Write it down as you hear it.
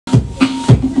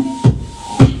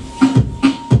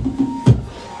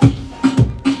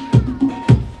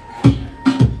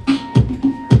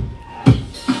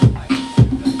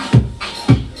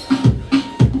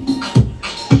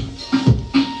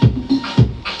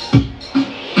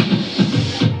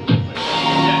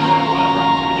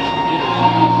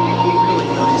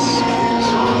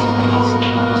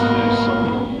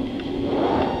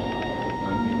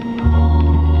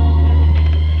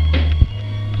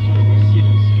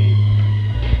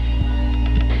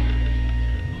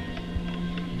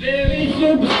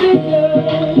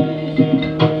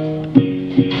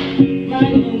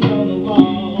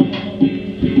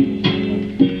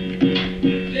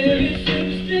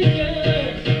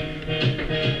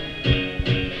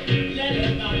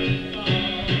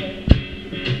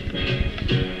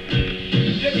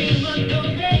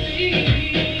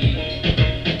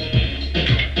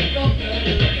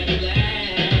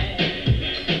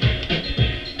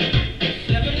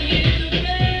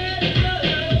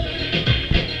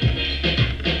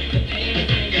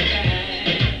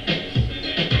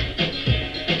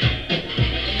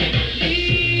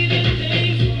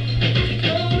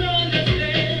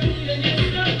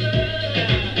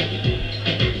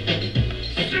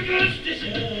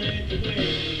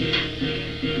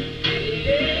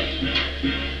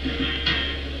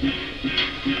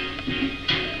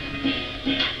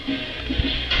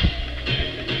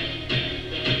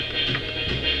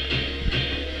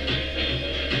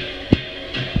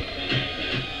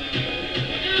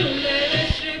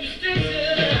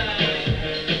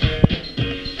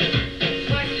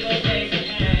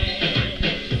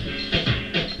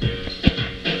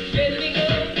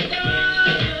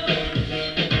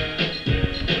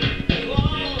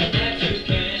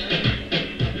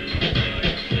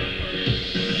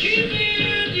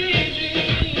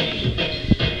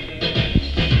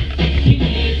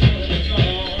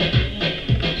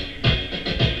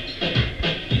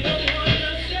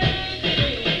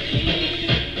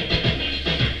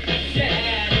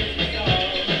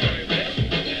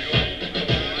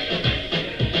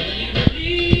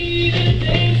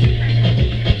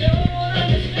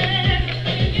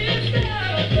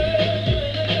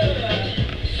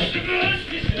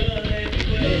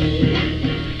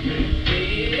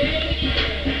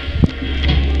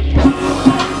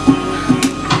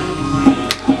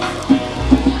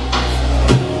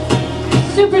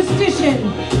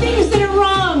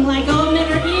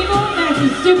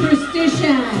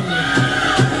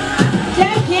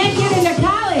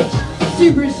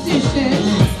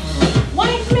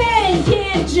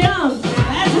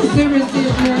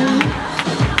superstition.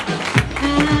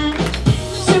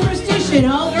 Superstition,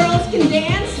 all girls can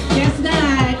dance? Guess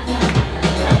not.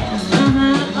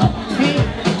 Oh, hey.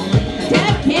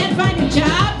 Deb can't find a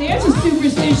job? There's a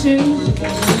superstition.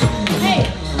 Hey,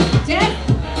 Deb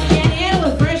can't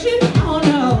handle aggression? Oh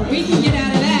no, we can get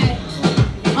out of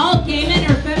that. All gay men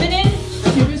are feminine?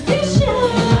 Superstition.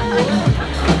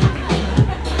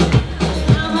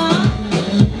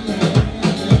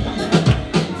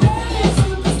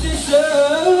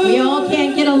 We all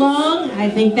can't get along? I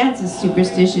think that's a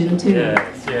superstition too.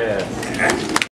 Yes, yes.